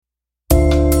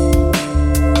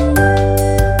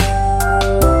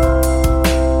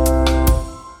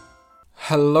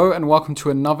Hello and welcome to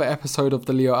another episode of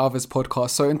the Leo Alves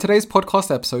podcast. So in today's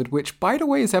podcast episode, which by the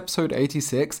way is episode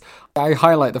 86, I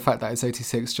highlight the fact that it's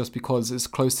 86 just because it's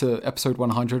close to episode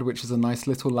 100, which is a nice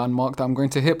little landmark that I'm going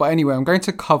to hit. But anyway, I'm going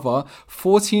to cover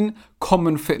 14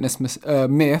 common fitness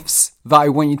myths that I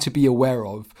want you to be aware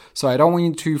of. So I don't want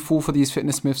you to fall for these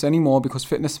fitness myths anymore because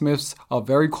fitness myths are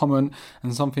very common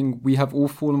and something we have all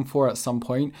fallen for at some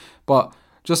point. But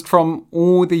just from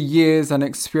all the years and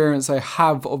experience I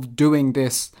have of doing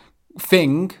this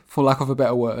thing, for lack of a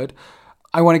better word,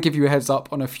 I want to give you a heads up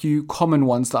on a few common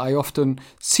ones that I often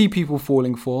see people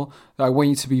falling for that I want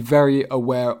you to be very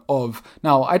aware of.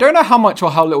 Now, I don't know how much or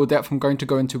how little depth I'm going to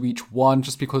go into each one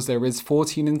just because there is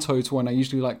 14 in total, and I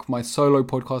usually like my solo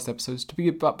podcast episodes to be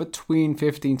about between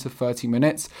 15 to 30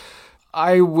 minutes.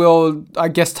 I will, I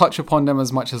guess, touch upon them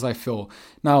as much as I feel.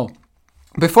 Now,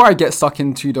 before I get stuck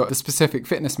into the specific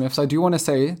fitness myths, I do want to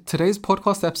say today's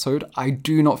podcast episode, I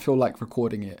do not feel like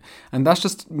recording it. And that's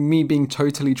just me being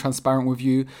totally transparent with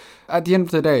you. At the end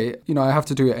of the day, I have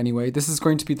to do it anyway. This is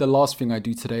going to be the last thing I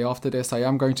do today. After this, I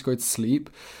am going to go to sleep.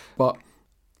 But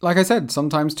like I said,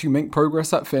 sometimes to make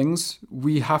progress at things,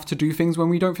 we have to do things when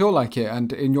we don't feel like it.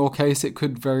 And in your case, it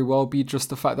could very well be just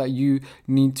the fact that you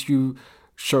need to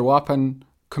show up and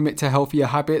commit to healthier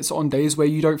habits on days where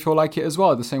you don't feel like it as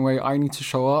well. The same way I need to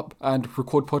show up and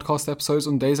record podcast episodes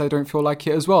on days I don't feel like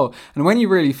it as well. And when you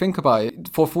really think about it,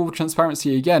 for full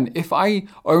transparency again, if I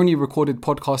only recorded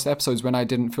podcast episodes when I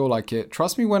didn't feel like it,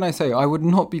 trust me when I say I would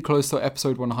not be close to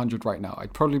episode 100 right now.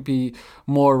 I'd probably be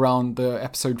more around the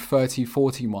episode 30,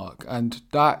 40 mark. And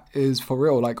that is for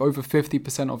real, like over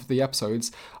 50% of the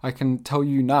episodes, I can tell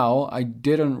you now, I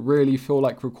didn't really feel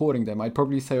like recording them. I'd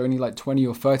probably say only like 20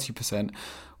 or 30%.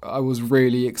 I was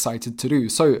really excited to do.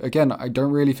 So again, I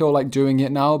don't really feel like doing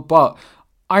it now, but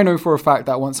I know for a fact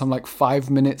that once I'm like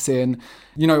 5 minutes in,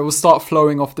 it will start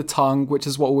flowing off the tongue, which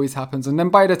is what always happens. And then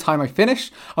by the time I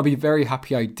finish, I'll be very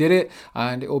happy I did it.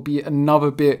 And it will be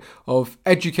another bit of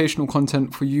educational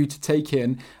content for you to take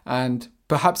in and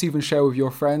perhaps even share with your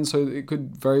friends, so it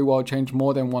could very well change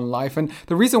more than one life. And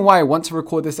the reason why I want to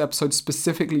record this episode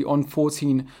specifically on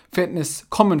 14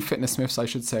 common fitness myths, I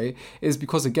should say, is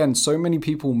because again, so many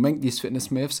people make these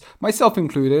fitness myths, myself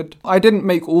included. I didn't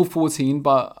make all 14,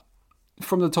 but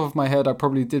from the top of my head, I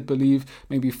probably did believe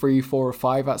maybe 3, 4, or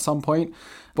 5 at some point.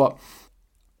 But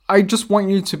I just want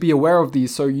you to be aware of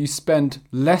these so you spend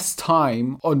less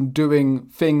time on doing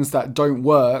things that don't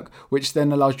work, which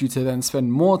then allows you to then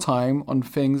spend more time on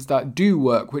things that do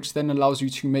work, which then allows you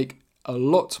to make a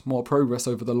lot more progress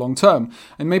over the long term.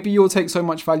 And maybe you'll take so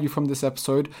much value from this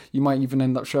episode, you might even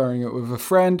end up sharing it with a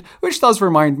friend, which does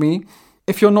remind me,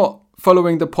 if you're not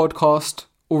following the podcast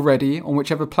already on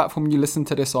whichever platform you listen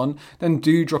to this on, then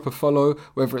do drop a follow,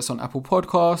 whether it's on Apple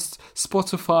Podcasts,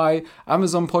 Spotify,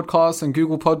 Amazon Podcasts, and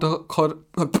Google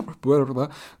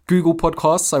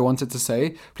Podcasts, I wanted to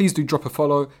say. Please do drop a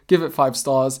follow, give it 5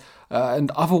 stars,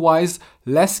 and otherwise,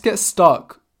 let's get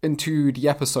stuck into the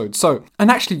episode. So,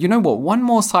 and actually, you know what? One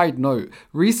more side note.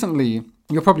 Recently,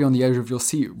 you're probably on the edge of your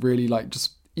seat, really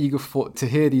just eager to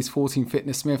hear these 14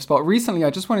 fitness myths. But recently I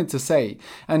just wanted to say,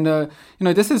 and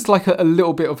this is like a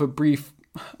little bit of a brief,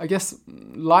 I guess,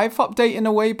 life update in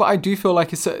a way, but I do feel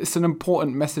like it's an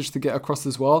important message to get across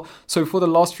as well. So for the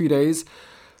last few days,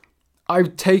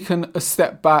 I've taken a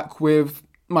step back with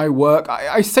my work.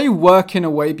 I say work in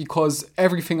a way because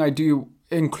everything I do,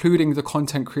 including the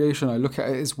content creation, I look at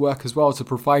it as work as well, to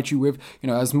provide you with,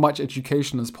 as much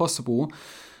education as possible.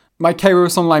 My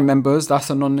Kairos Online members, that's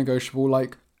a non-negotiable.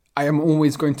 Like, I am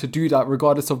always going to do that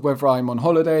regardless of whether I'm on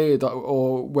holiday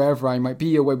or wherever I might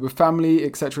be, away with family,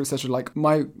 etc., etc. Like,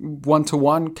 my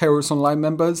one-to-one Kairos Online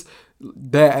members,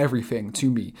 they're everything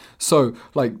to me. So,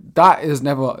 like, that is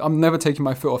I'm never taking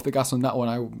my foot off the gas on that one.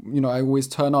 I always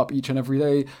turn up each and every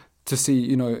day to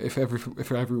see, if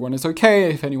everyone is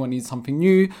okay, if anyone needs something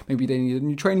new, maybe they need a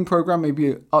new training program,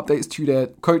 maybe updates to their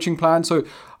coaching plan. So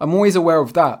I'm always aware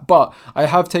of that. But I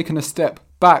have taken a step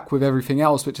back with everything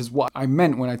else, which is what I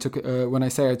meant when I took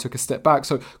a step back.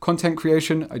 So content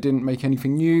creation, I didn't make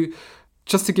anything new.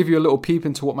 Just to give you a little peep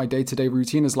into what my day-to-day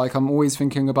routine is like, I'm always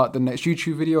thinking about the next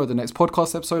YouTube video or the next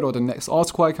podcast episode or the next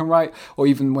article I can write, or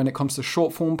even when it comes to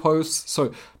short form posts.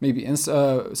 So maybe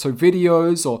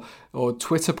videos or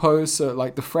Twitter posts,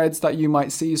 like the threads that you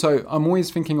might see. So I'm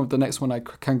always thinking of the next one I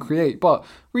can create. But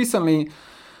recently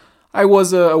I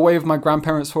was away with my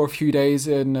grandparents for a few days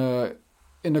in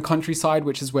the countryside,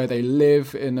 which is where they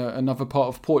live in another part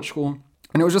of Portugal.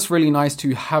 And it was just really nice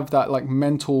to have that like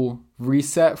mental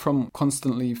reset from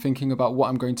constantly thinking about what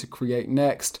I'm going to create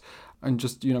next. and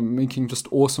just, making just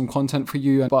awesome content for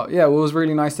you. But yeah, it was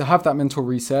really nice to have that mental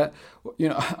reset.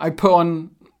 I put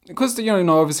on, because,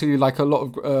 obviously like a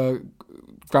lot of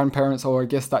grandparents, or I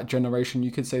guess that generation,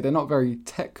 you could say, they're not very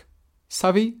tech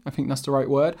savvy. I think that's the right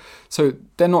word. So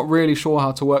they're not really sure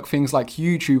how to work things like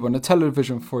YouTube on the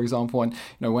television, for example. And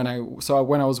when I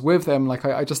was with them, like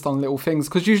I just done little things,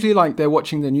 because usually like they're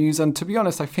watching the news, and to be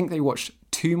honest, I think they watch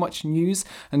too much news.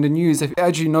 And the news,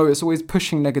 as you know, it's always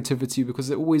pushing negativity, because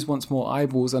it always wants more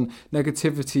eyeballs, and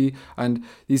negativity and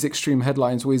these extreme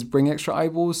headlines always bring extra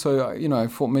eyeballs. So I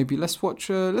thought maybe let's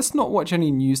not watch any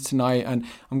news tonight, and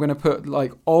I'm going to put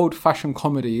like old-fashioned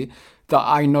comedy that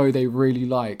I know they really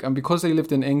like. And because they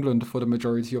lived in England for the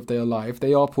majority of their life,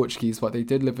 they are Portuguese, but they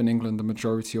did live in England the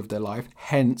majority of their life,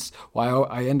 hence why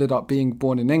I ended up being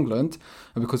born in England,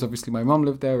 and because obviously my mum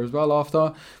lived there as well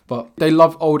after. But they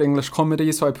love old English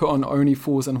comedy, so I put on Only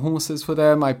Fools and Horses for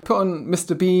them. I put on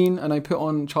Mr. Bean, and I put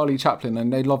on Charlie Chaplin,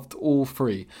 and they loved all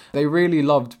three. They really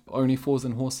loved Only Fools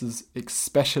and Horses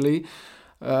especially.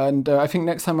 And I think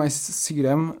next time I see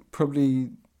them, probably,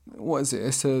 what is it?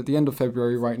 It's the end of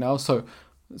February right now. So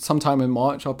sometime in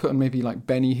March, I'll put on maybe like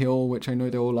Benny Hill, which I know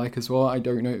they all like as well. I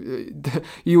don't know.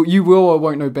 You will or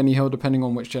won't know Benny Hill depending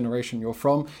on which generation you're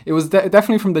from. It was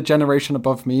definitely from the generation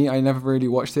above me. I never really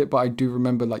watched it, but I do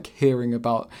remember like hearing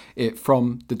about it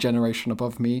from the generation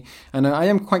above me. And I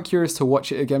am quite curious to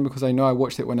watch it again, because I know I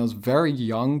watched it when I was very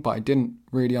young, but I didn't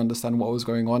really understand what was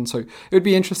going on. So it would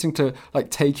be interesting to like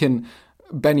take in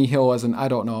Benny Hill as an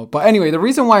adult now. But anyway, the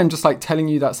reason why I'm just like telling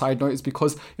you that side note is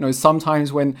because,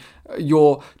 sometimes when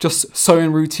you're just so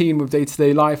in routine with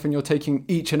day-to-day life, and you're taking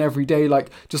each and every day, like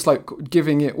just like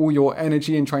giving it all your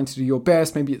energy and trying to do your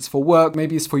best, maybe it's for work,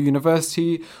 maybe it's for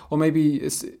university, or maybe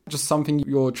it's just something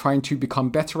you're trying to become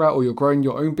better at, or you're growing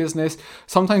your own business.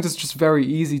 Sometimes it's just very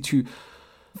easy to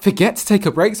forget to take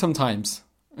a break sometimes,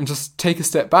 and just take a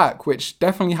step back, which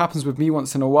definitely happens with me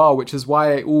once in a while, which is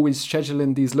why I always schedule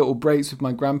in these little breaks with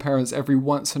my grandparents every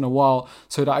once in a while,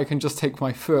 so that I can just take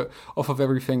my foot off of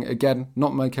everything again,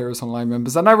 not my Kairos Online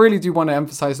members. And I really do want to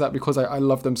emphasize that, because I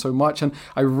love them so much, and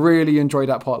I really enjoy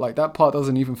that part. Like, that part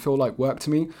doesn't even feel like work to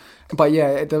me. But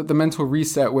yeah, the mental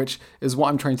reset, which is what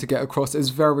I'm trying to get across, is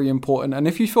very important. And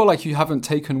if you feel like you haven't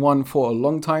taken one for a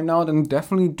long time now, then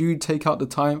definitely do take out the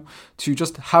time to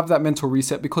just have that mental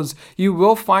reset, because you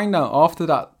will find out after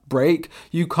that break,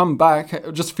 you come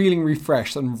back just feeling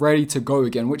refreshed and ready to go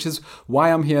again, which is why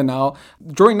I'm here now.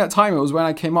 During that time, it was when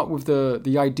I came up with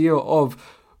the idea of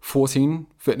 14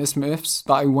 fitness myths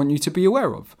that I want you to be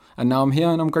aware of. And now I'm here,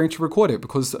 and I'm going to record it,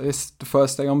 because it's the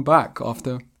first day I'm back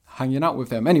after hanging out with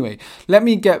them. Anyway, let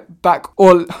me get back,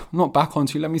 or not back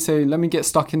onto, let me get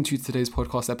stuck into today's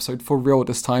podcast episode for real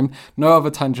this time. No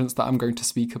other tangents that I'm going to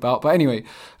speak about. But anyway,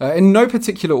 in no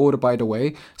particular order, by the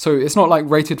way. So it's not like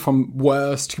rated from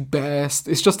worst to best.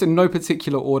 It's just in no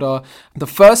particular order. The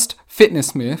first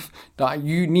fitness myth that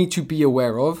you need to be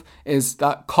aware of is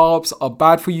that carbs are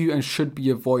bad for you and should be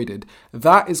avoided.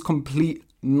 That is complete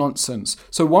nonsense.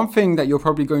 So one thing that you're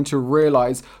probably going to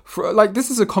realize,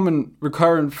 this is a common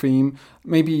recurrent theme,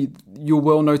 maybe you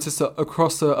will notice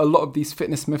across a lot of these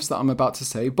fitness myths that I'm about to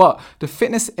say, but the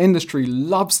fitness industry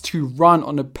loves to run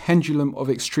on a pendulum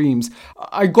of extremes.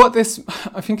 I got this,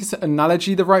 I think it's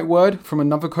analogy, the right word, from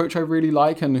another coach I really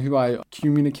like and who I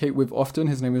communicate with often.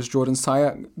 His name is Jordan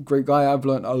Syatt, great guy. I've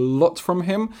learned a lot from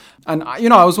him. And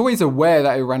I was always aware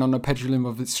that it ran on a pendulum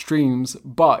of extremes,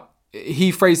 but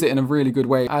he phrased it in a really good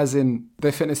way, as in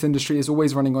the fitness industry is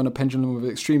always running on a pendulum of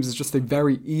extremes. It's just a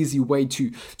very easy way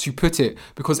to put it,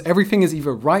 because everything is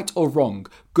either right or wrong,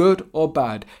 good or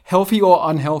bad, healthy or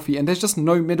unhealthy, and there's just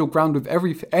no middle ground with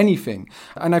anything.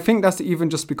 And I think that's even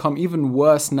just become even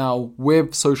worse now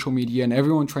with social media and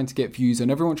everyone trying to get views and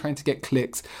everyone trying to get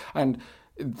clicks. And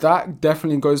that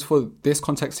definitely goes for this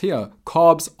context here.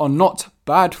 Carbs are not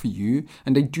bad for you,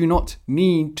 and they do not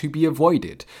need to be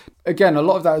avoided. Again, a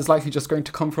lot of that is likely just going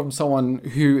to come from someone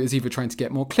who is either trying to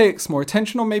get more clicks, more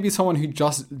attention, or maybe someone who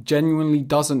just genuinely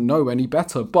doesn't know any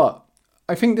better. But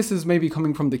I think this is maybe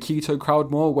coming from the keto crowd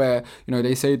more, where,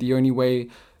 they say the only way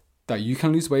that you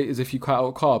can lose weight is if you cut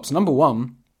out carbs. Number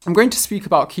one, I'm going to speak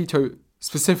about keto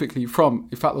specifically from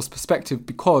a fat loss perspective,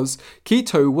 because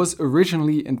keto was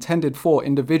originally intended for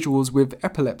individuals with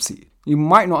epilepsy. You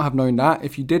might not have known that.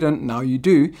 If you didn't, now you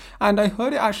do. And I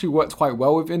heard it actually works quite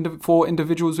well for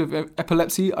individuals with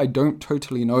epilepsy. I don't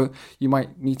totally know. You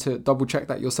might need to double check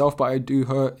that yourself, but I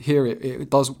do hear it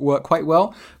does work quite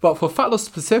well. But for fat loss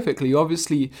specifically,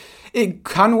 obviously, it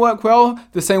can work well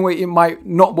the same way it might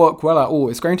not work well at all.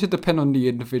 It's going to depend on the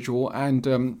individual.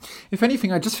 And if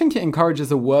anything, I just think it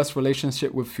encourages a worse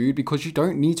relationship with food because you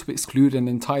don't need to exclude an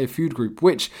entire food group,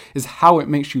 which is how it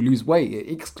makes you lose weight.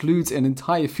 It excludes an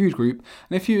entire food group.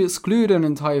 And if you exclude an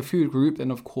entire food group,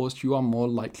 then of course you are more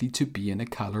likely to be in a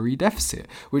calorie deficit,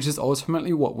 which is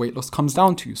ultimately what weight loss comes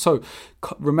down to. So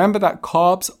remember that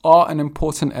carbs are an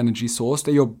important energy source.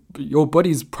 They're your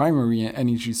body's primary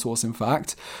energy source, in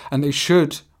fact, and they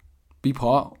should be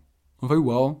part of a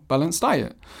well-balanced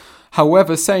diet.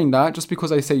 However, saying that, just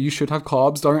because I say you should have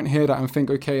carbs, don't hear that and think,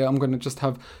 okay, I'm going to just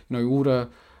have, all the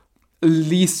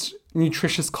least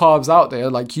nutritious carbs out there.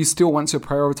 Like, you still want to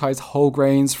prioritize whole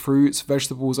grains, fruits,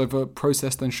 vegetables over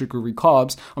processed and sugary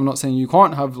carbs. I'm not saying you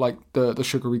can't have like the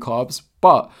sugary carbs,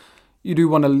 but you do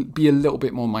want to be a little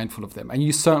bit more mindful of them, and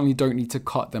you certainly don't need to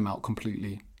cut them out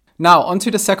completely. Now, onto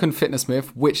the second fitness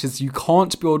myth, which is you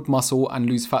can't build muscle and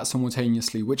lose fat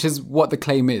simultaneously, which is what the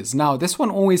claim is. Now, this one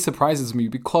always surprises me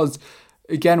because,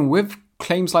 again, with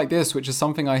claims like this, which is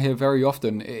something I hear very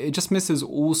often, it just misses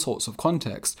all sorts of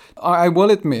context. I will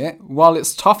admit, while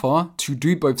it's tougher to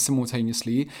do both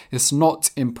simultaneously, it's not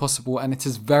impossible and it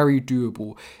is very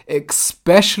doable,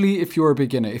 especially if you're a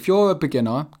beginner. If you're a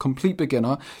beginner, complete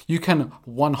beginner, you can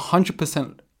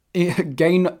 100%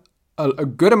 gain a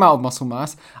good amount of muscle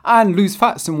mass and lose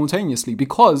fat simultaneously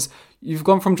because you've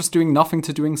gone from just doing nothing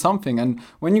to doing something. And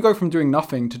when you go from doing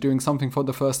nothing to doing something for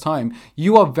the first time,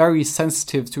 you are very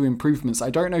sensitive to improvements. I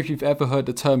don't know if you've ever heard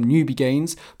the term newbie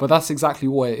gains, but that's exactly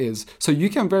what it is. So you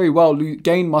can very well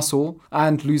gain muscle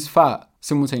and lose fat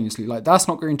simultaneously. Like, that's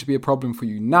not going to be a problem for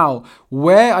you. Now,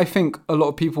 where I think a lot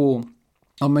of people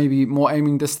are maybe more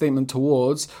aiming this statement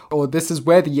towards, or this is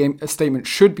where the statement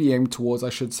should be aimed towards,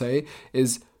 I should say,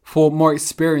 is for more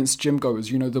experienced gym goers.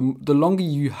 The longer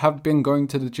you have been going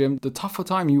to the gym, the tougher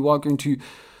time you are going to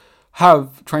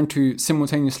have trying to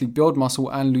simultaneously build muscle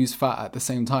and lose fat at the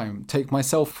same time. Take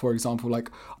myself, for example. Like,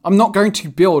 I'm not going to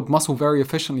build muscle very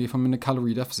efficiently if I'm in a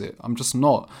calorie deficit. I'm just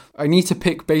not. I need to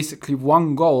pick basically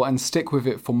one goal and stick with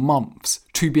it for months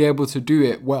to be able to do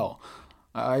it well.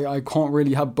 I can't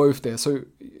really have both there. So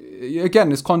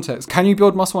again, it's context. Can you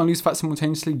build muscle and lose fat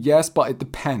simultaneously? Yes, but it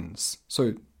depends.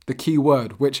 So the key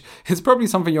word, which is probably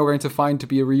something you're going to find to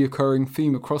be a reoccurring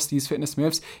theme across these fitness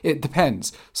myths, it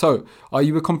depends. So, are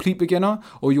you a complete beginner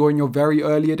or you're in your very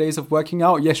earlier days of working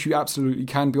out? Yes, you absolutely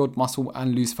can build muscle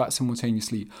and lose fat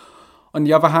simultaneously. On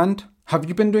the other hand, have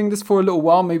you been doing this for a little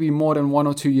while, maybe more than 1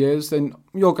 or 2 years, then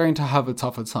you're going to have a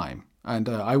tougher time. And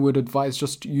I would advise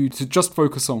you to just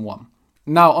focus on one.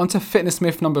 Now, onto fitness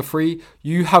myth number 3.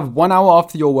 You have 1 hour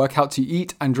after your workout to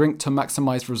eat and drink to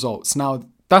maximize results. Now,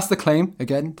 that's the claim.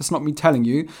 Again, that's not me telling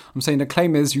you. I'm saying the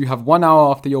claim is you have 1 hour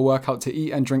after your workout to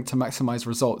eat and drink to maximize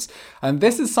results. And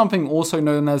this is something also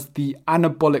known as the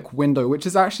anabolic window, which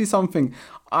is actually something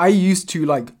I used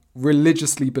to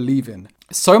religiously believe in.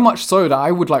 So much so that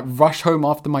I would rush home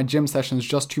after my gym sessions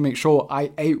just to make sure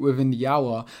I ate within the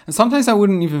hour. And sometimes I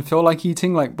wouldn't even feel like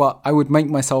eating, but I would make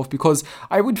myself because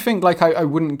I would think I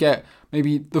wouldn't get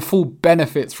maybe the full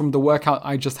benefits from the workout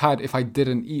I just had if I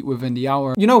didn't eat within the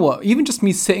hour. You know what? Even just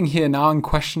me sitting here now and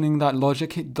questioning that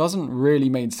logic, it doesn't really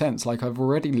make sense. I've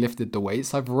already lifted the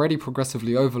weights. I've already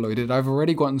progressively overloaded. I've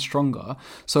already gotten stronger.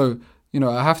 So,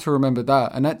 I have to remember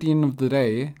that. And at the end of the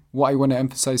day, what I want to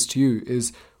emphasize to you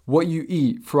is what you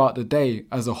eat throughout the day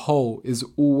as a whole is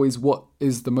always what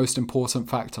is the most important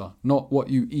factor, not what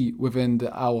you eat within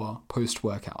the hour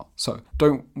post-workout. So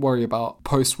don't worry about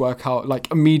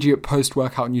post-workout, immediate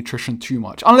post-workout nutrition too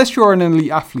much. Unless you're an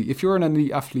elite athlete. If you're an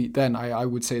elite athlete, then I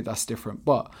would say that's different.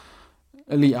 But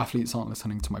elite athletes aren't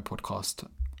listening to my podcast.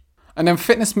 And then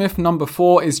fitness myth number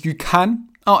 4 is you can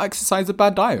out-exercise a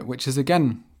bad diet, which is,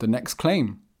 again, the next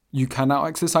claim. You can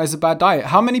out-exercise a bad diet.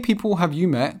 How many people have you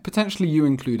met, potentially you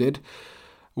included,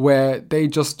 where they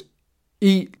just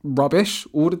eat rubbish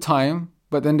all the time,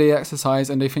 but then they exercise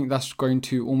and they think that's going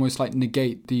to almost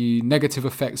negate the negative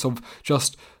effects of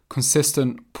just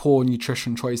consistent poor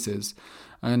nutrition choices?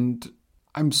 And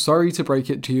I'm sorry to break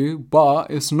it to you,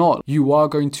 but it's not. You are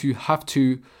going to have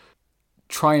to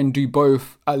try and do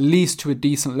both, at least to a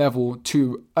decent level,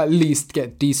 to at least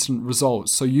get decent results.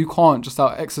 So you can't just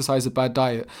out exercise a bad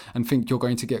diet and think you're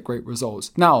going to get great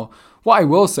results. Now, what I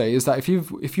will say is that if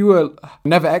you were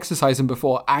never exercising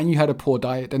before and you had a poor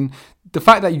diet, then the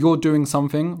fact that you're doing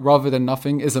something rather than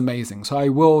nothing is amazing. So I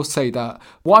will say that.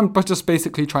 What I'm just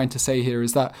basically trying to say here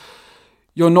is that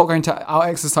you're not going to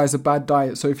out-exercise a bad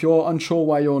diet. So if you're unsure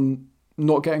why you're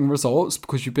not getting results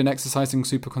because you've been exercising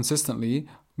super consistently,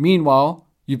 meanwhile,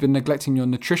 you've been neglecting your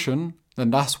nutrition, then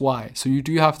that's why. So you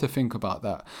do have to think about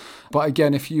that. But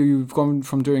again, if you've gone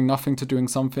from doing nothing to doing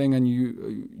something and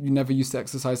you never used to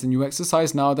exercise and you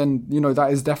exercise now, then,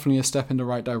 that is definitely a step in the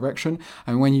right direction.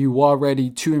 And when you are ready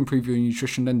to improve your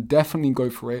nutrition, then definitely go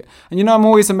for it. And I'm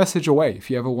always a message away if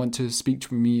you ever want to speak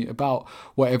to me about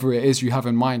whatever it is you have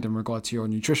in mind in regard to your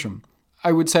nutrition.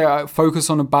 I would say I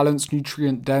focus on a balanced,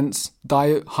 nutrient-dense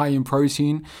diet, high in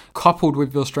protein, coupled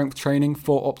with your strength training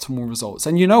for optimal results.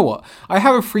 And you know what? I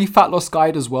have a free fat loss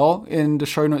guide as well in the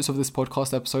show notes of this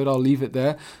podcast episode. I'll leave it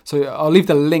there. So I'll leave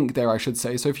the link there, I should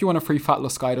say. So if you want a free fat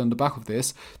loss guide on the back of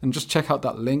this, then just check out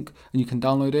that link and you can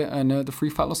download it. And the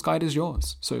free fat loss guide is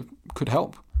yours. So it could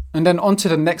help. And then on to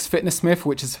the next fitness myth,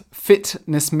 which is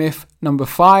fitness myth number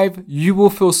 5. You will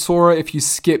feel sore if you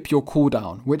skip your cool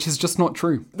down, which is just not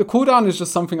true. The cool down is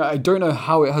just something I don't know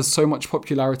how it has so much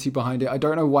popularity behind it. I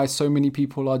don't know why so many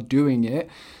people are doing it.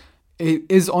 It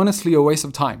is honestly a waste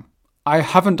of time. I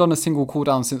haven't done a single cool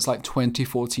down since like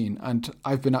 2014 and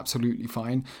I've been absolutely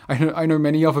fine. I know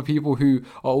many other people who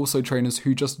are also trainers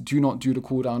who just do not do the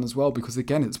cool down as well because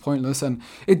again, it's pointless and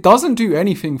it doesn't do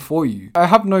anything for you. I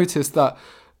have noticed that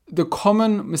the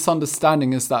common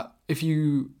misunderstanding is that if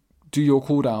you do your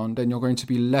cool down, then you're going to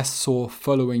be less sore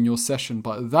following your session.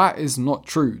 But that is not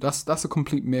true. That's a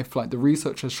complete myth. Like the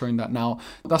research has shown that now.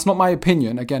 That's not my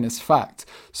opinion. Again, it's fact.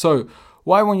 So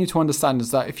what I want you to understand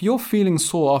is that if you're feeling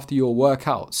sore after your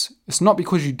workouts, it's not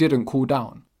because you didn't cool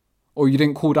down or you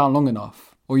didn't cool down long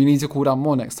enough or you need to cool down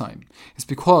more next time. It's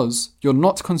because you're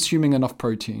not consuming enough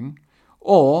protein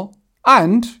or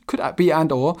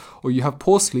you have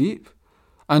poor sleep,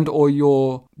 and or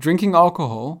you're drinking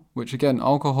alcohol, which again,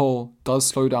 alcohol does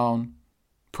slow down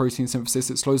protein synthesis.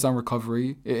 It slows down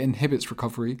recovery. It inhibits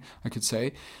recovery, I could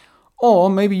say. Or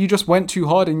maybe you just went too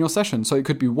hard in your session. So it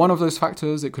could be one of those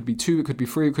factors. It could be 2, it could be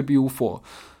 3, it could be all 4.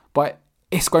 But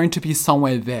it's going to be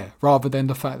somewhere there rather than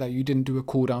the fact that you didn't do a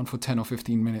cool down for 10 or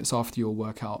 15 minutes after your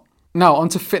workout. Now,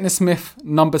 onto fitness myth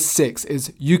number 6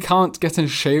 is you can't get in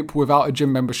shape without a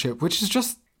gym membership, which is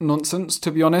just nonsense,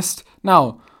 to be honest.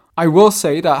 Now, I will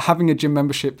say that having a gym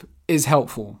membership is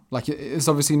helpful. Like it's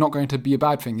obviously not going to be a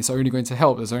bad thing. It's only going to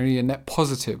help. There's only a net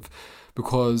positive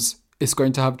because it's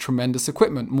going to have tremendous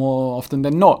equipment more often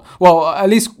than not. Well, at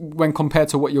least when compared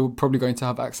to what you're probably going to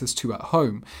have access to at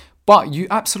home. But you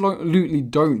absolutely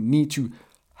don't need to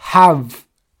have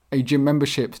a gym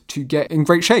membership to get in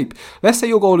great shape. Let's say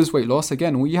your goal is weight loss.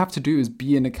 Again, all you have to do is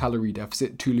be in a calorie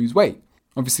deficit to lose weight.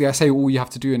 Obviously, I say all you have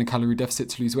to do in a calorie deficit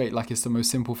to lose weight like it's the most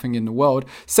simple thing in the world.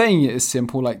 Saying it is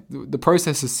simple, like the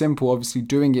process is simple. Obviously,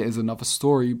 doing it is another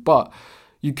story, but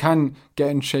you can get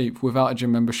in shape without a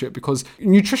gym membership because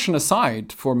nutrition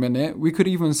aside for a minute, we could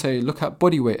even say look at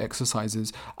bodyweight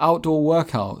exercises, outdoor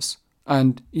workouts,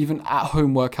 and even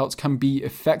at-home workouts can be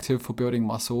effective for building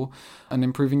muscle and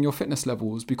improving your fitness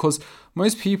levels because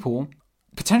most people,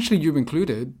 potentially you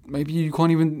included, maybe you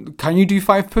can't even, can you do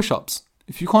 5 push-ups?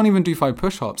 If you can't even do 5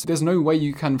 push-ups, there's no way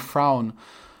you can frown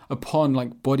upon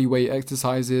like body weight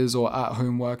exercises or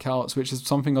at-home workouts, which is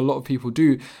something a lot of people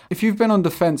do. If you've been on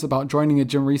the fence about joining a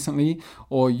gym recently,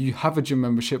 or you have a gym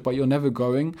membership but you're never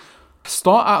going,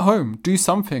 start at home. Do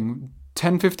something.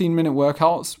 10-15 minute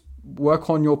workouts. Work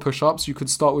on your push-ups. You could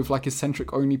start with like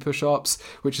eccentric only push-ups,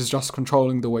 which is just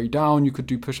controlling the way down. You could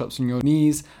do push-ups on your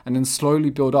knees and then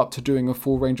slowly build up to doing a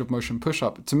full range of motion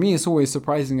push-up. To me, it's always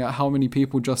surprising at how many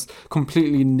people just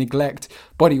completely neglect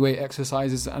bodyweight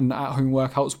exercises and at-home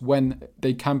workouts when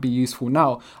they can be useful.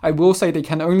 Now, I will say they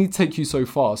can only take you so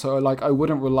far. So like I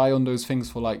wouldn't rely on those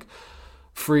things for like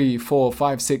 3, 4,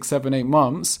 5, 6, 7, 8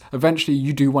 months. Eventually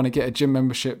you do want to get a gym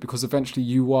membership because eventually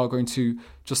you are going to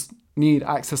just need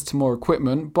access to more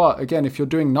equipment. But again, if you're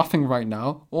doing nothing right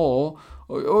now, or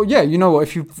yeah, you know what,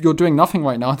 if you're doing nothing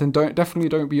right now, then definitely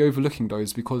don't be overlooking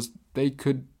those because they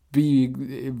could be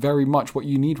very much what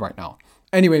you need right now.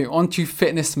 Anyway, on to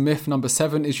fitness myth number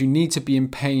 7 is you need to be in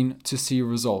pain to see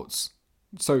results.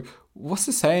 So what's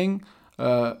the saying?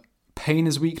 Pain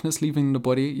is weakness leaving the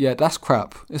body. Yeah, that's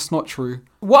crap. It's not true.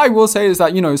 What I will say is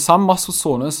that, some muscle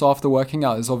soreness after working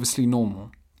out is obviously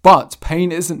normal. But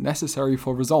pain isn't necessary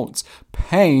for results.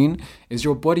 Pain is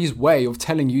your body's way of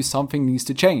telling you something needs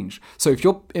to change. So if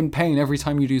you're in pain every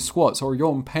time you do squats or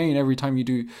you're in pain every time you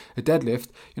do a deadlift,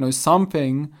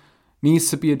 something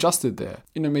needs to be adjusted there.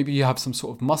 Maybe you have some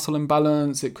sort of muscle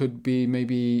imbalance. It could be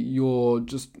maybe you're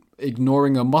just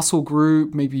ignoring a muscle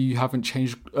group. Maybe you haven't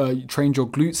trained your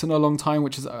glutes in a long time,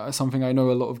 which is something I know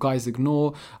a lot of guys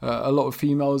ignore. A lot of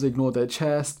females ignore their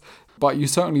chest. but you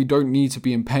certainly don't need to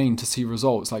be in pain to see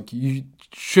results. Like, you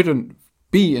shouldn't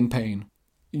be in pain.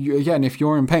 Again, if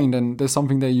you're in pain, then there's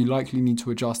something there you likely need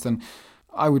to adjust, and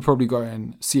I would probably go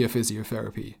and see a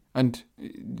physiotherapy and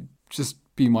just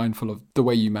be mindful of the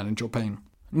way you manage your pain.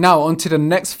 Now, on to the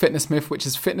next fitness myth, which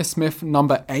is fitness myth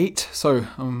number 8. So,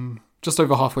 just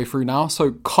over halfway through now.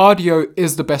 So, cardio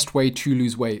is the best way to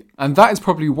lose weight. And that is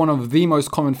probably one of the most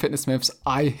common fitness myths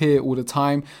I hear all the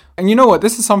time. And you know what?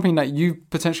 This is something that you've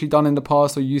potentially done in the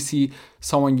past, or you see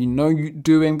someone you know you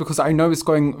doing, because I know it's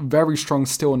going very strong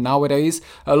still nowadays.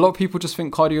 A lot of people just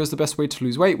think cardio is the best way to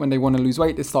lose weight. When they want to lose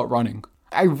weight, they start running.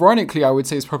 Ironically, I would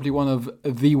say it's probably one of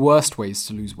the worst ways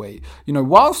to lose weight. You know,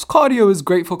 whilst cardio is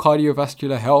great for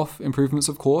cardiovascular health improvements,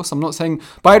 of course, I'm not saying,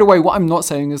 by the way, what I'm not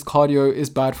saying is cardio is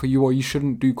bad for you or you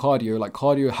shouldn't do cardio. Like,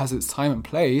 cardio has its time and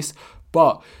place,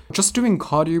 but just doing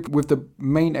cardio with the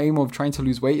main aim of trying to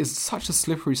lose weight is such a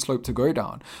slippery slope to go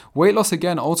down. Weight loss,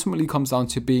 again, ultimately comes down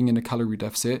to being in a calorie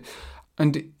deficit.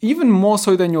 And even more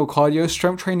so than your cardio,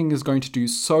 strength training is going to do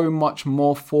so much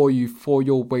more for you for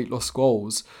your weight loss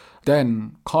goals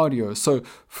than cardio. So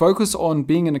focus on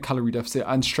being in a calorie deficit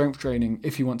and strength training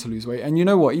if you want to lose weight. And you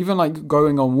know what, even like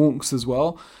going on walks as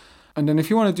well. And then if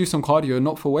you want to do some cardio,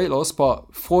 not for weight loss,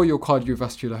 but for your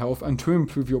cardiovascular health and to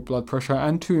improve your blood pressure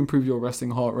and to improve your resting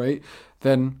heart rate,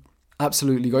 then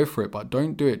absolutely go for it. But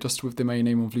don't do it just with the main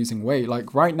aim of losing weight.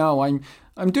 Like right now,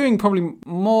 I'm doing probably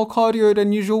more cardio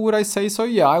than usual, would I say so?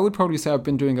 Yeah, I would probably say I've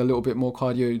been doing a little bit more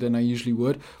cardio than I usually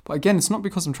would. But again, it's not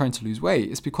because I'm trying to lose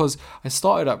weight. It's because I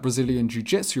started at Brazilian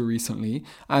Jiu-Jitsu recently,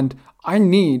 and I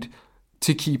need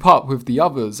to keep up with the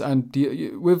others. And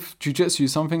with Jiu-Jitsu,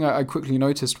 something I quickly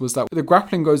noticed was that the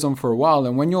grappling goes on for a while,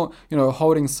 and when you're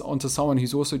holding onto someone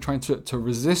who's also trying to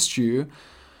resist you,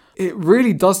 it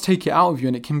really does take it out of you,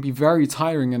 and it can be very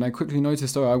tiring. And I quickly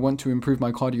noticed, I want to improve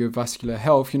my cardiovascular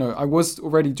health. I was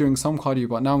already doing some cardio,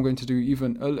 but now I'm going to do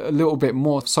even a little bit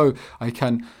more so I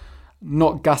can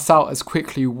not gas out as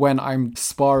quickly when I'm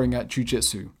sparring at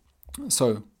jiu-jitsu.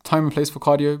 So time and place for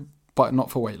cardio, but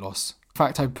not for weight loss. In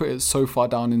fact, I put it so far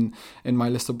down in my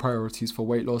list of priorities for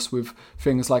weight loss with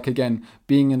things like, again,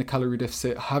 being in a calorie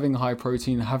deficit, having high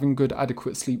protein, having good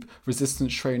adequate sleep,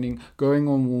 resistance training, going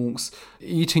on walks,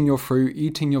 eating your fruit,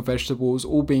 eating your vegetables,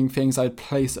 all being things I'd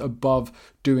place above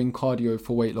doing cardio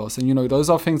for weight loss. And, those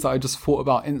are things that I just thought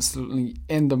about instantly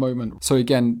in the moment. So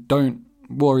again, don't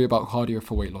worry about cardio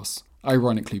for weight loss.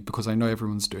 Ironically, because I know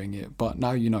everyone's doing it, but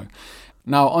now you know.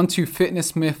 Now, on to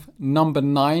fitness myth number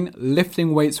 9,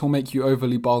 lifting weights will make you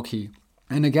overly bulky.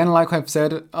 And again, like I've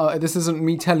said, this isn't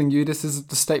me telling you, this is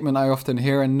the statement I often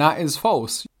hear, and that is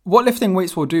false. What lifting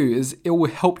weights will do is it will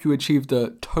help you achieve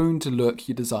the toned look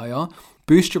you desire,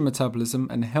 boost your metabolism,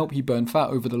 and help you burn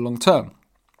fat over the long term.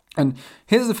 And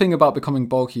here's the thing about becoming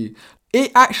bulky.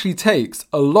 It actually takes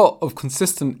a lot of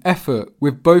consistent effort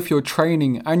with both your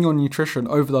training and your nutrition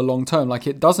over the long term. Like,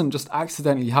 it doesn't just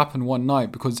accidentally happen one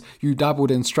night because you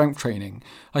dabbled in strength training.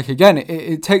 Like, again,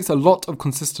 it takes a lot of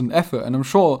consistent effort. And I'm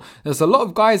sure there's a lot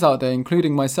of guys out there,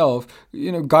 including myself,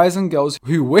 guys and girls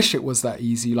who wish it was that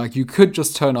easy. Like, you could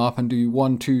just turn up and do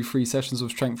 1, 2, 3 sessions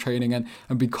of strength training and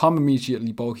become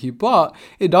immediately bulky. But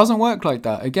it doesn't work like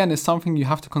that. Again, it's something you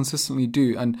have to consistently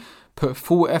do and put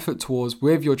full effort towards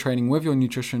with your training, with your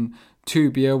nutrition, to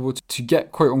be able to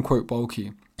get quote unquote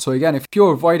bulky. So again, if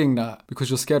you're avoiding that because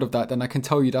you're scared of that, then I can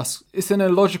tell you it's an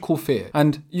illogical fear.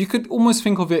 And you could almost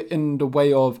think of it in the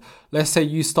way of, let's say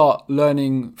you start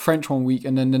learning French one week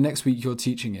and then the next week you're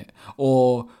teaching it.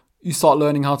 Or you start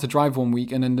learning how to drive one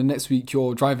week and then the next week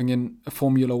you're driving in a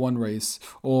Formula 1 race.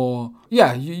 Or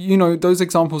those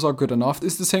examples are good enough.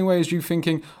 It's the same way as you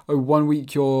thinking, 1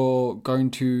 week you're going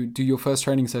to do your first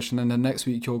training session and the next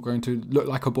week you're going to look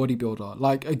like a bodybuilder.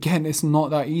 Like, again, it's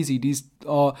not that easy. These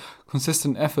are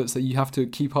consistent efforts that you have to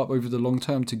keep up over the long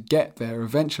term to get there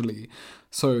eventually.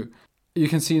 So you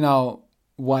can see now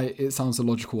why it sounds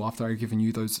illogical after I've given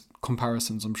you those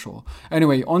comparisons, I'm sure.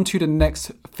 Anyway, on to the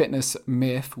next fitness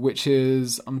myth, which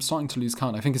is, I'm starting to lose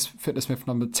count. I think it's fitness myth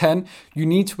number 10. You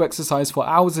need to exercise for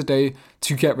hours a day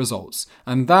to get results.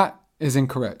 And that is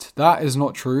incorrect. That is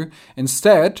not true.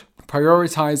 Instead,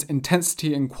 prioritize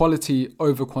intensity and quality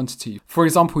over quantity. For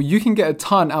example, you can get a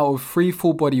ton out of 3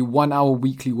 full body 1 hour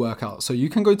weekly workouts. So you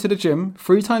can go to the gym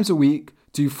 3 times a week,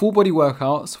 do full body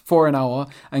workouts for an hour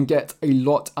and get a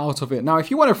lot out of it. Now,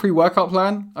 if you want a free workout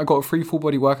plan, I got a free full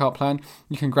body workout plan.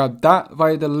 You can grab that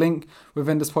via the link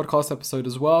within this podcast episode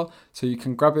as well. So you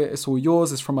can grab it. It's all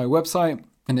yours. It's from my website.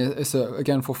 And it's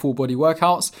again for full body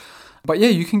workouts. But yeah,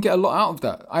 you can get a lot out of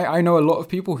that. I know a lot of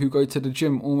people who go to the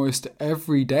gym almost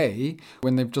every day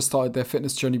when they've just started their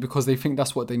fitness journey because they think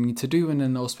that's what they need to do. And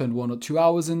then they'll spend 1 or 2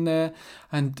 hours in there.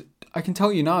 And I can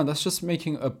tell you now, that's just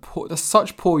making that's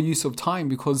such poor use of time,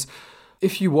 because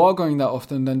if you are going that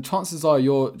often, then chances are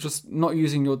you're just not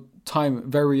using your time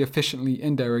very efficiently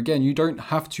in there. Again, you don't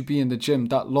have to be in the gym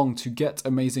that long to get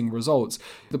amazing results.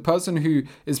 The person who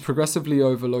is progressively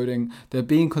overloading, they're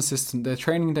being consistent, they're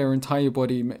training their entire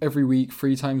body every week,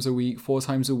 3 times a week, 4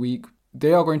 times a week,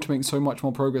 they are going to make so much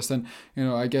more progress than,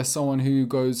 I guess someone who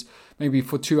goes maybe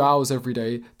for 2 hours every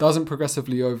day, doesn't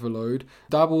progressively overload,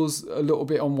 dabbles a little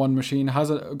bit on one machine,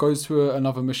 goes to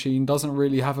another machine, doesn't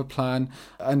really have a plan,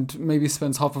 and maybe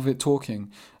spends half of it talking.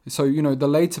 So, the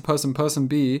later person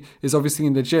B, is obviously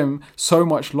in the gym so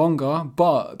much longer,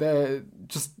 but they're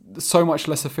just so much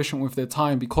less efficient with their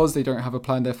time because they don't have a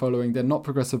plan they're following, they're not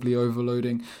progressively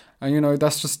overloading. And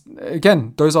that's just,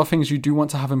 again, those are things you do want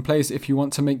to have in place if you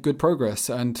want to make good progress.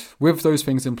 And with those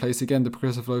things in place, again, the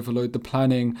progressive overload, the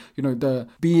planning, the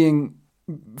being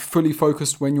fully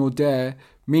focused when you're there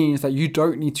means that you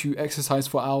don't need to exercise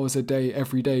for hours a day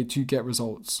every day to get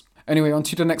results. Anyway, on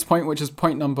to the next point, which is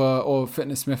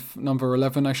fitness myth number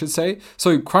 11, I should say.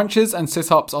 So crunches and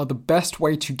sit-ups are the best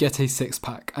way to get a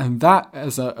six-pack. And that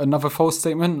is another false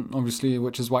statement, obviously,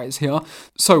 which is why it's here.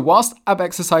 So whilst ab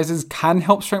exercises can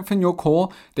help strengthen your core,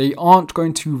 they aren't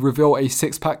going to reveal a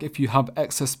six-pack if you have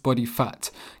excess body fat.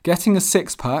 Getting a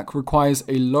six-pack requires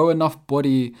a low enough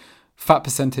body fat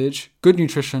percentage, good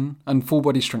nutrition, and full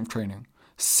body strength training.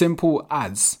 Simple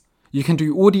as. You can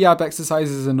do all the ab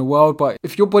exercises in the world, but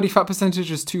if your body fat percentage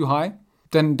is too high,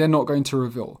 then they're not going to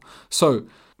reveal. So,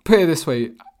 put it this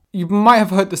way, you might have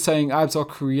heard the saying, abs are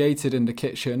created in the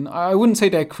kitchen. I wouldn't say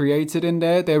they're created in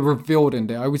there, they're revealed in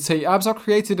there. I would say abs are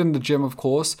created in the gym, of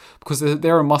course, because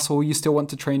they're a muscle, you still want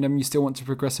to train them, you still want to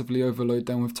progressively overload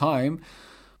them with time.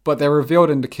 But they're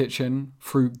revealed in the kitchen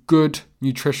through good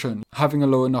nutrition, having a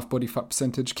low enough body fat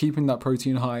percentage, keeping that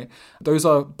protein high. Those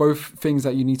are both things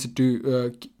that you need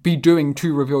to be doing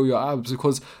to reveal your abs,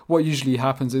 because what usually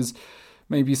happens is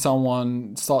maybe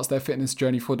someone starts their fitness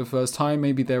journey for the first time,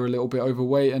 maybe they're a little bit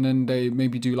overweight, and then they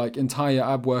maybe do like entire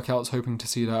ab workouts hoping to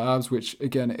see their abs, which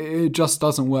again, it just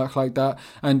doesn't work like that.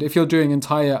 And if you're doing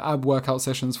entire ab workout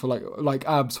sessions for like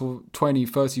abs for 20,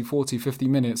 30, 40, 50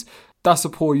 minutes, that's a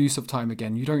poor use of time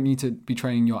again. You don't need to be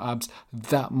training your abs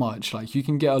that much. Like, you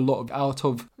can get a lot out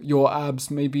of your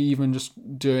abs, maybe even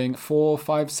just doing 4 or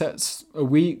 5 sets a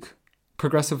week,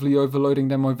 progressively overloading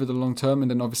them over the long term,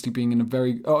 and then obviously being in a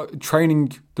very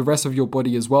training the rest of your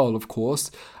body as well, of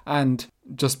course, and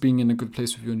just being in a good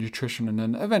place with your nutrition, and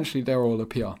then eventually they'll all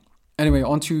appear. Anyway,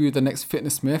 on to the next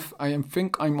fitness myth. I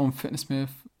think I'm on fitness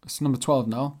myth. It's number 12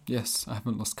 now. Yes, I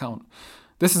haven't lost count.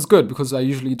 This is good because I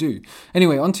usually do.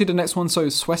 Anyway, on to the next one. So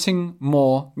sweating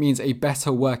more means a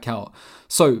better workout.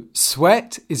 So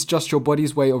sweat is just your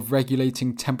body's way of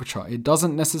regulating temperature. It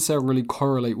doesn't necessarily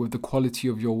correlate with the quality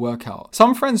of your workout.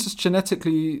 Some friends just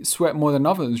genetically sweat more than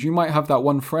others. You might have that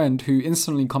one friend who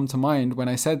instantly come to mind when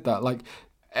I said that. Like,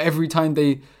 every time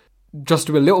they just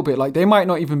do a little bit, like they might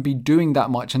not even be doing that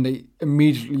much and they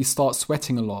immediately start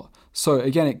sweating a lot. So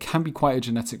again, it can be quite a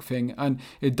genetic thing, and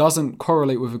it doesn't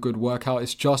correlate with a good workout.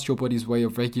 It's just your body's way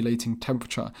of regulating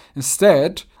temperature.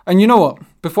 Instead, and you know what,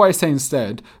 before I say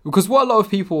instead, because what a lot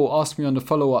of people ask me on the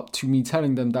follow-up to me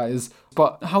telling them that is,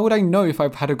 but how would I know if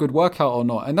I've had a good workout or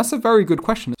not? And that's a very good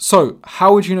question. So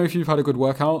how would you know if you've had a good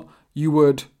workout? You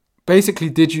would, basically,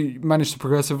 did you manage to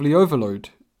progressively overload?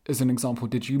 As an example,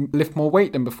 did you lift more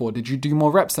weight than before? Did you do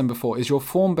more reps than before? Is your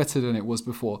form better than it was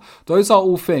before? Those are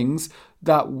all things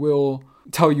that will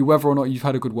tell you whether or not you've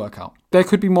had a good workout. There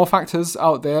could be more factors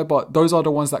out there, but those are the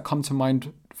ones that come to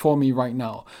mind for me right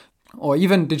now. Or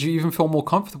even, did you even feel more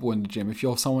comfortable in the gym? If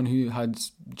you're someone who had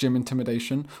gym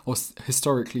intimidation, or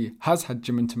historically has had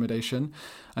gym intimidation,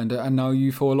 and now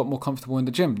you feel a lot more comfortable in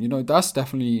the gym, that's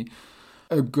definitely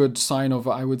a good sign of,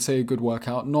 I would say, a good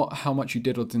workout, not how much you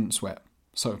did or didn't sweat.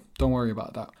 So don't worry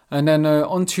about that. And then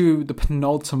on to the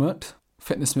penultimate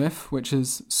fitness myth, which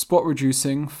is spot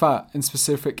reducing fat in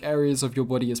specific areas of your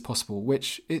body as possible,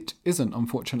 which it isn't,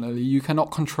 unfortunately. You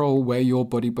cannot control where your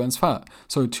body burns fat.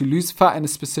 So to lose fat in a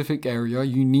specific area,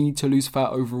 you need to lose fat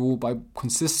overall by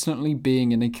consistently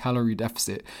being in a calorie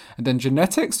deficit. And then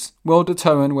genetics will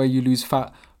determine where you lose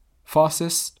fat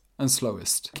fastest and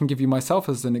slowest. I can give you myself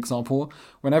as an example.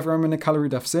 Whenever I'm in a calorie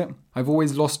deficit, I've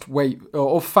always lost weight,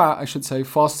 or fat, I should say,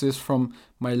 fastest from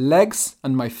my legs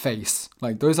and my face.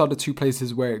 Like, those are the two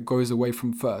places where it goes away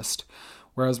from first.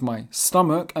 Whereas my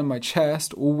stomach and my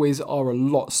chest always are a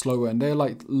lot slower, and they're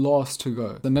like last to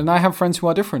go. And then I have friends who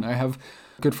are different. I have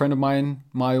a good friend of mine,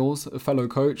 Miles, a fellow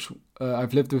coach.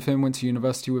 I've lived with him, went to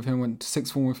university with him, went to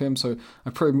sixth form with him. So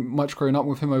I've pretty much grown up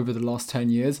with him over the last 10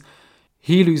 years.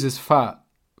 He loses fat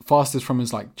fastest from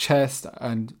his like chest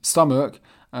and stomach,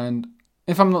 and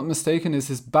if I'm not mistaken, is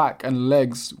his back and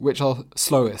legs, which are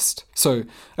slowest. So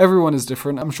everyone is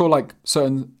different. I'm sure like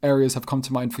certain areas have come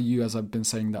to mind for you as I've been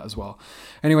saying that as well.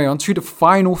 Anyway, on to the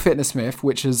final fitness myth,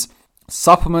 which is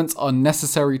supplements are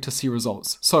necessary to see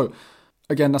results. So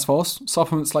again, that's false.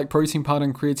 Supplements like protein powder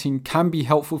and creatine can be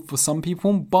helpful for some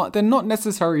people, but they're not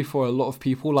necessary for a lot of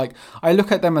people. Like, I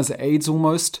look at them as aids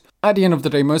almost. At the end of the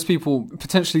day, most people,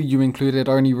 potentially you included,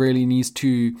 only really needs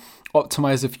to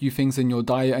optimize a few things in your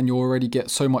diet, and you already get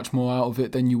so much more out of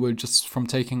it than you would just from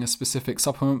taking a specific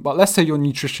supplement. But let's say your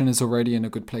nutrition is already in a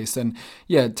good place, then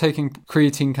yeah, taking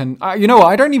creatine can... you know what?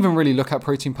 I don't even really look at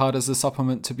protein powder as a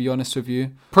supplement, to be honest with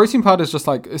you. Protein powder is just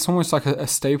like, it's almost like a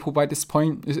staple by this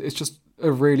point. It's just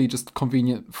a really just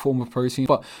convenient form of protein.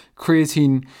 But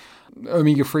creatine,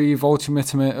 omega-3,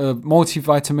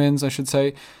 multivitamins, I should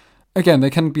say, again, they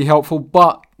can be helpful,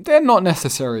 but they're not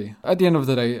necessary. At the end of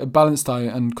the day, a balanced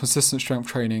diet and consistent strength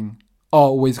training are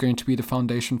always going to be the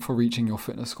foundation for reaching your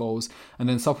fitness goals. And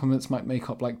then supplements might make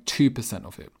up like 2%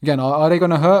 of it. Again, are they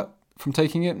going to hurt from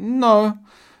taking it? No.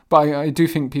 But I do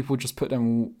think people just put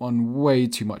them on way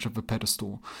too much of a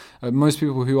pedestal. Most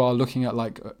people who are looking at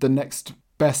like the next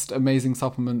best amazing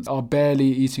supplements are barely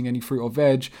eating any fruit or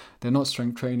veg. They're not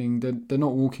strength training. They're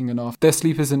not walking enough. Their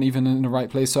sleep isn't even in the right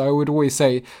place. So I would always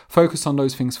say focus on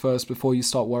those things first before you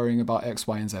start worrying about X,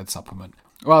 Y, and Z supplement.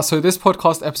 Well, so this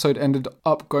podcast episode ended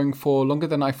up going for longer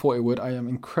than I thought it would. I am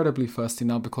incredibly thirsty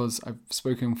now because I've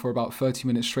spoken for about 30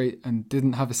 minutes straight and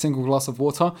didn't have a single glass of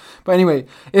water. But anyway,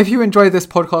 if you enjoyed this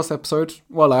podcast episode,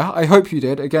 well, I hope you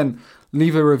did. Again,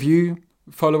 leave a review.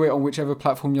 Follow it on whichever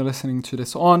platform you're listening to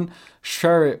this on.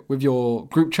 Share it with your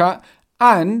group chat.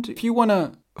 And if you want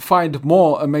to find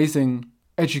more amazing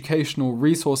educational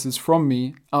resources from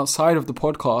me outside of the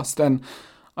podcast, then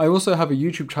I also have a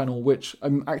YouTube channel which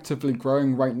I'm actively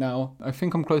growing right now. I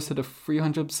think I'm close to the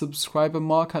 300 subscriber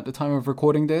mark at the time of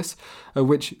recording this,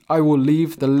 which I will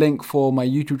leave the link for my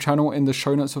YouTube channel in the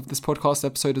show notes of this podcast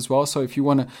episode as well. So if you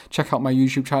want to check out my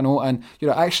YouTube channel and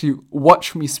actually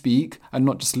watch me speak and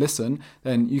not just listen,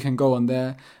 then you can go on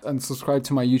there and subscribe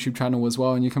to my YouTube channel as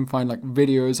well. And you can find like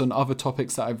videos on other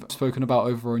topics that I've spoken about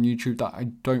over on YouTube that I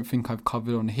don't think I've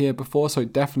covered on here before. So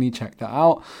definitely check that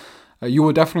out. You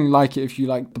will definitely like it if you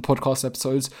like the podcast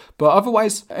episodes. But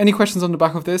otherwise, any questions on the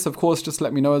back of this, of course, just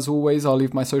let me know. As always, I'll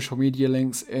leave my social media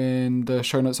links in the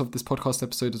show notes of this podcast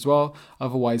episode as well.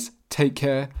 Otherwise, take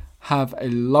care. Have a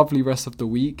lovely rest of the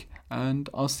week, and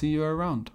I'll see you around.